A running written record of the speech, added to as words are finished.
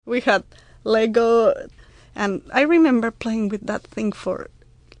We had Lego, and I remember playing with that thing for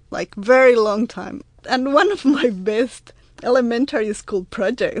like very long time. And one of my best elementary school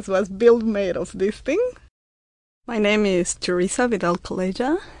projects was made of this thing. My name is Teresa Vidal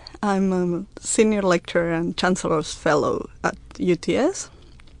Calleja. I'm a senior lecturer and Chancellor's fellow at UTS,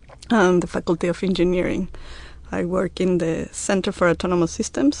 the Faculty of Engineering. I work in the Center for Autonomous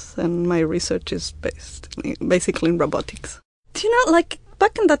Systems, and my research is basically in robotics. Do you know, like,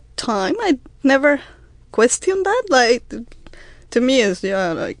 back in that time, I never questioned that. Like, to me,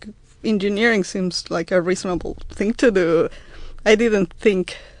 like, engineering seems like a reasonable thing to do. I didn't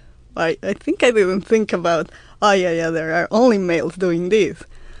think, I think I didn't think about, there are only males doing this.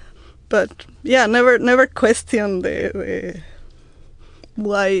 But, yeah, never questioned the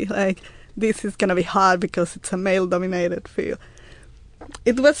why, like, this is going to be hard because it's a male-dominated field.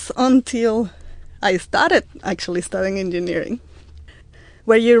 It was until I started actually studying engineering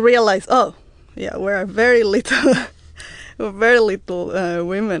where you realize, we're very little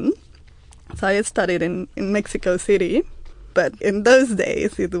women. So I studied in Mexico City, but in those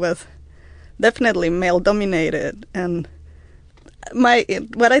days it was definitely male-dominated, and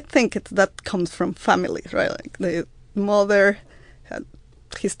what I think that comes from families, right? Like the mother had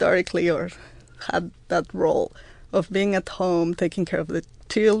historically or had that role of being at home, taking care of the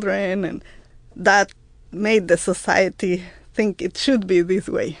children, and that made the society think it should be this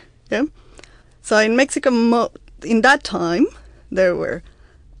way. Yeah. So in Mexico, in that time, there were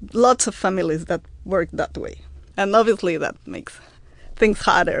lots of families that worked that way, and obviously that makes things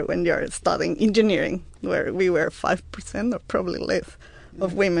harder when you're studying engineering, where we were 5% or probably less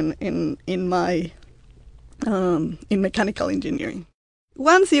of women in mechanical engineering.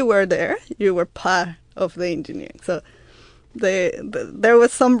 Once you were there, you were part of the engineering. So there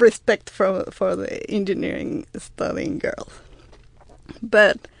was some respect for the engineering studying girls.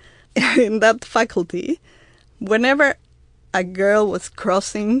 But in that faculty, whenever a girl was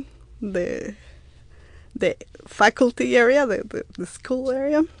crossing the faculty area, the school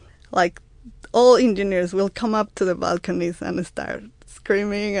area, like all engineers will come up to the balconies and start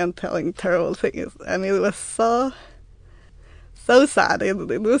screaming and telling terrible things. And it was so sad.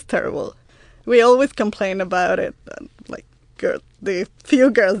 It was terrible. We always complain about it, like the few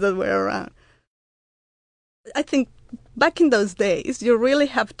girls that were around. I think back in those days, you really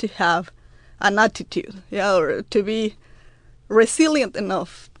have to have an attitude, or to be resilient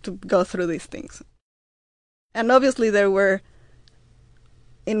enough to go through these things. And obviously there were,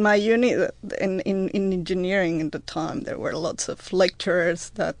 in my uni, in engineering at the time, there were lots of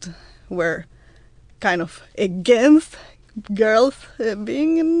lecturers that were kind of against girls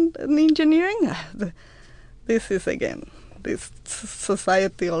being in engineering. This is, again, this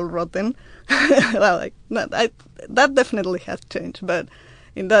society all rotten. Well, that definitely has changed, but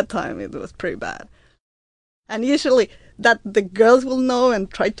in that time it was pretty bad. And usually that the girls will know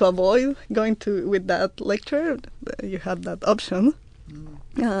and try to avoid going with that lecturer. You had that option.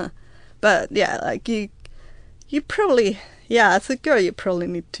 But yeah, like you probably, as a girl, you probably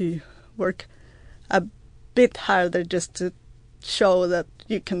need to work a bit harder just to show that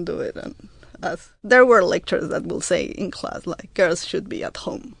you can do it. And as there were lecturers that will say in class, like, girls should be at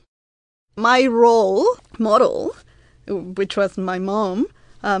home. My role model, which was my mom,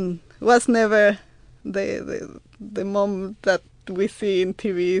 was never the mom that we see in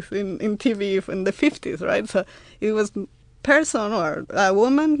TV in the 50s, right? So it was person or a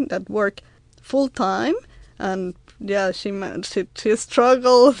woman that worked full time, and she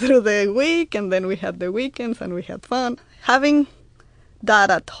struggled through the week, and then we had the weekends and we had fun. Having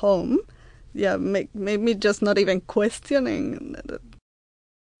that at home, made me just not even questioning.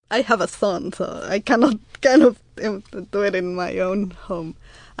 I have a son, so I cannot kind of do it in my own home.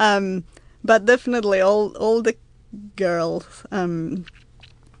 But definitely all the girls,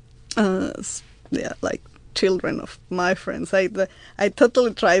 like children of my friends, I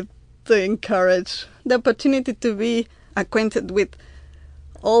totally tried to encourage the opportunity to be acquainted with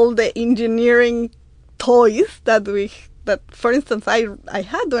all the engineering toys that for instance, I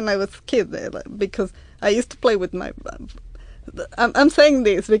had when I was a kid, because I used to play with my... I'm saying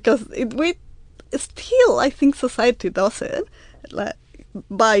this because we still, I think society does it, like,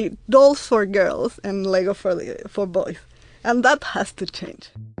 buy dolls for girls and Lego for boys. And that has to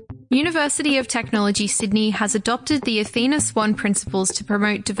change. University of Technology Sydney has adopted the Athena Swan principles to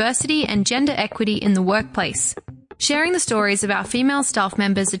promote diversity and gender equity in the workplace. Sharing the stories of our female staff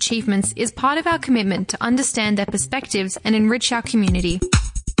members' achievements is part of our commitment to understand their perspectives and enrich our community.